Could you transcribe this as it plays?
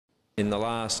In the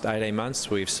last 18 months,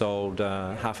 we've sold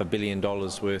 $500 million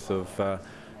worth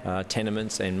of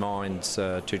tenements and mines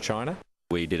to China.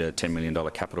 We did a $10 million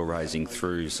capital raising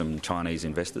through some Chinese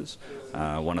investors.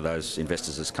 One of those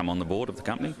investors has come on the board of the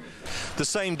company. The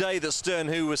same day that Stern,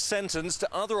 who was sentenced,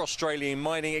 other Australian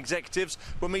mining executives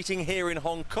were meeting here in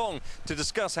Hong Kong to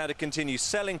discuss how to continue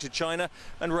selling to China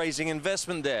and raising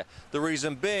investment there. The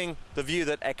reason being the view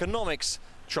that economics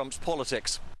trumps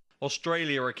politics.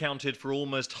 Australia accounted for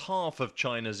almost half of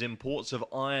China's imports of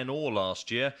iron ore last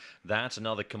year. That and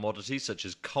other commodities such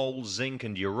as coal, zinc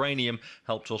and uranium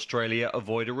helped Australia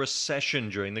avoid a recession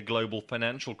during the global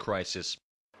financial crisis.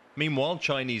 Meanwhile,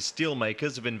 Chinese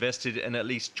steelmakers have invested in at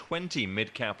least 20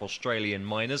 mid-cap Australian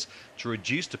miners to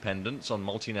reduce dependence on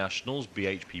multinationals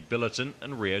BHP Billiton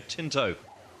and Rio Tinto.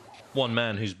 One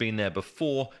man who's been there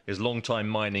before is longtime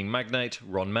mining magnate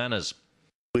Ron Manners.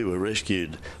 We were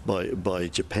rescued by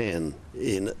Japan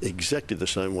in exactly the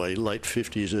same way, late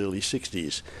 50s, early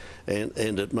 60s,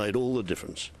 and it made all the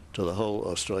difference to the whole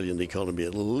Australian economy.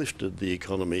 It lifted the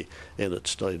economy and it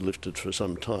stayed lifted for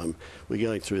some time. We're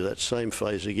going through that same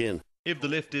phase again. If the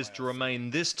lift is to remain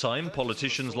this time,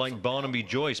 politicians like Barnaby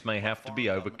Joyce may have to be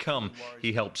overcome.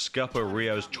 He helped scupper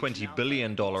Rio's $20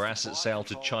 billion asset sale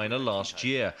to China last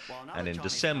year, and in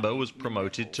December was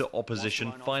promoted to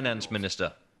opposition finance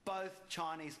minister. Both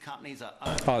Chinese companies are...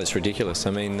 Oh, it's ridiculous.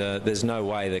 I mean, there's no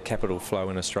way the capital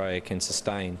flow in Australia can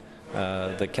sustain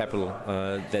the capital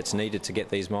that's needed to get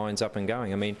these mines up and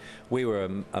going. I mean, we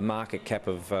were a market cap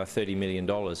of $30 million.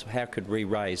 How could we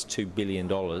raise $2 billion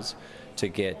to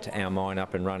get our mine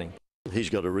up and running? He's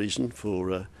got a reason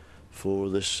for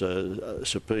this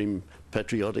supreme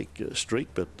patriotic streak,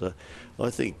 but I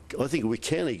think we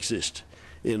can exist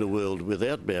in a world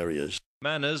without barriers.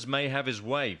 Manners may have his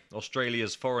way.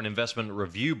 Australia's Foreign Investment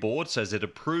Review Board says it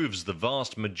approves the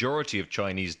vast majority of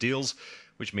Chinese deals,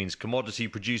 which means commodity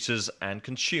producers and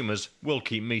consumers will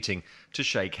keep meeting to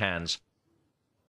shake hands.